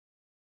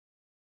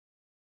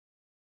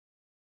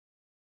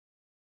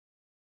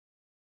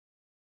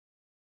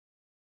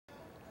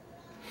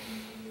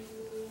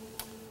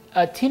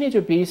Teenage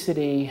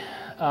obesity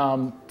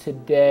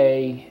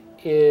today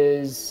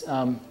is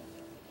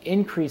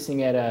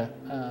increasing at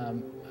a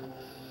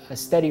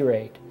steady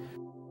rate.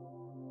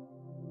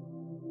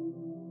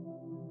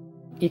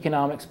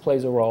 Economics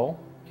plays a role,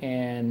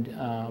 and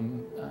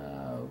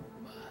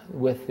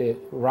with the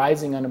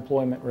rising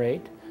unemployment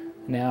rate,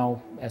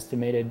 now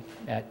estimated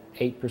at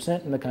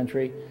 8% in the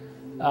country,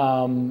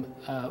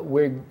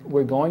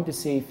 we're going to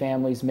see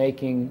families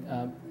making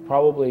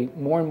probably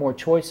more and more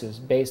choices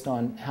based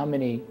on how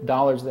many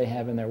dollars they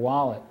have in their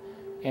wallet,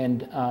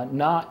 and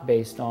not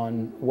based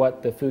on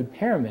what the food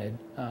pyramid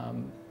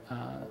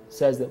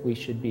says that we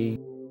should be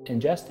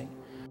ingesting.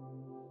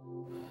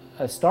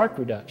 A stark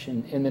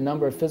reduction in the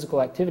number of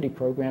physical activity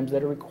programs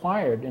that are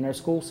required in our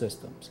school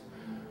systems.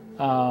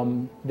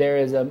 There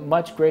is a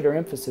much greater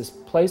emphasis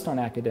placed on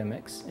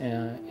academics,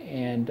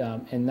 and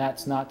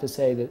that's not to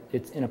say that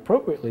it's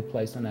inappropriately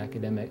placed on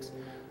academics.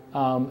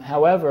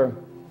 However,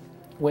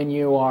 when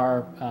you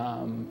are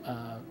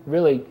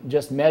really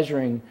just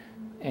measuring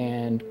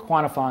and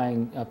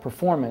quantifying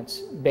performance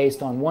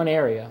based on one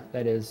area,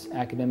 that is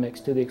academics,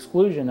 to the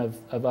exclusion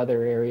of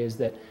other areas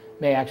that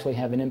may actually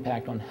have an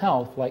impact on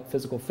health, like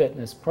physical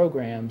fitness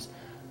programs,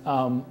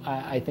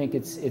 I think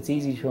it's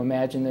easy to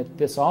imagine that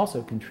this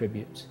also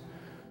contributes.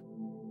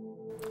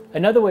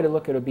 Another way to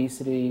look at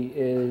obesity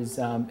is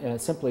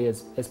simply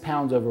as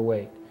pounds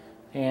overweight.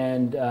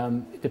 And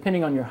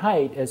depending on your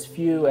height, as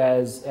few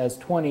as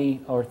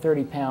 20 or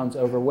 30 pounds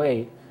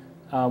overweight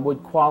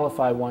would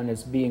qualify one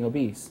as being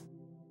obese.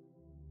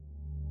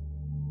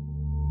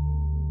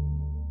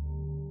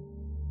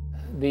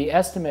 The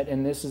estimate,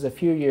 and this is a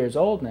few years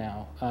old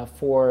now,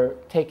 for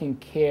taking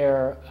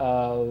care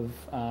of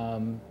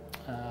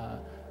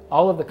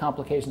all of the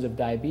complications of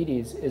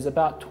diabetes is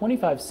about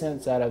 25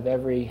 cents out of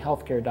every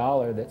healthcare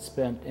dollar that's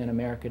spent in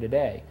America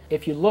today.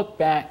 If you look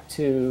back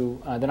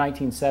to the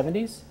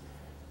 1970s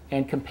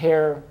and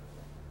compare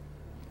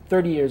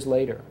 30 years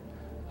later,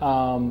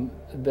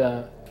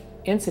 the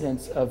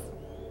incidence of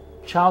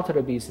childhood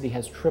obesity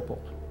has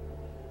tripled.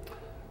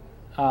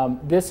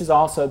 This has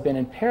also been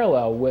in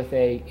parallel with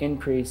an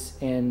increase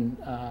in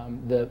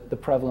the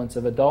prevalence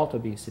of adult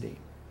obesity.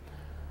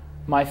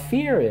 My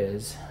fear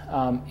is,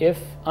 if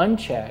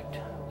unchecked,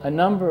 a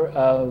number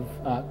of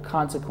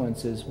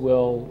consequences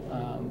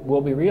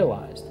will be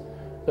realized.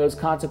 Those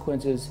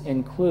consequences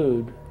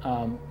include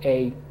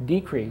a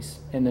decrease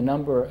in the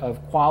number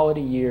of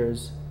quality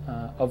years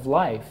of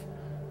life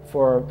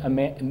for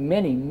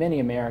many, many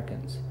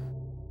Americans.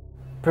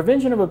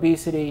 Prevention of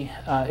obesity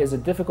is a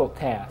difficult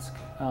task,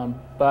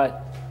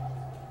 but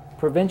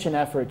prevention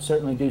efforts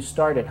certainly do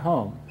start at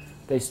home.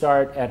 They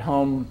start at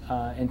home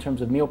in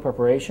terms of meal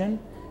preparation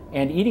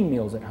and eating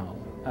meals at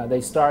home.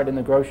 They start in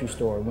the grocery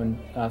store when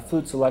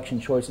food selection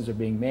choices are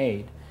being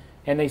made.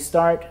 And they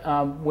start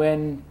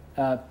when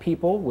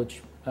people,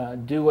 which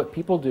do what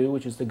people do,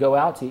 which is to go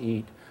out to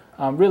eat,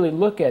 really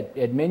look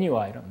at menu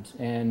items.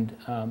 And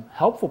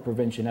helpful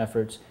prevention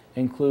efforts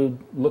include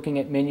looking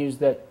at menus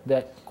that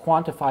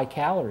quantify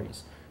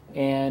calories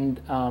and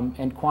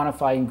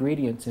quantify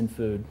ingredients in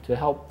food to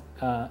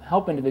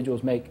help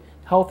individuals make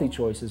healthy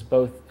choices,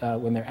 both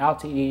when they're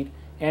out to eat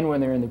and when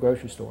they're in the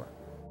grocery store.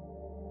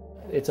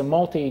 It's a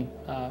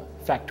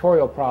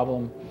multi-factorial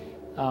problem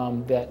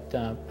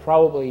that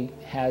probably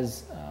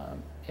has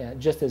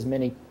just as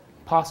many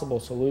possible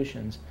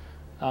solutions,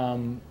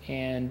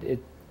 and it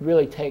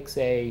really takes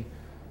a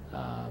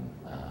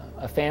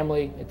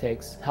family, it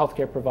takes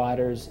healthcare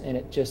providers, and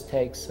it just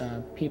takes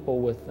people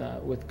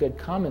with good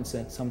common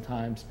sense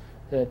sometimes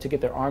to get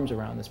their arms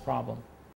around this problem.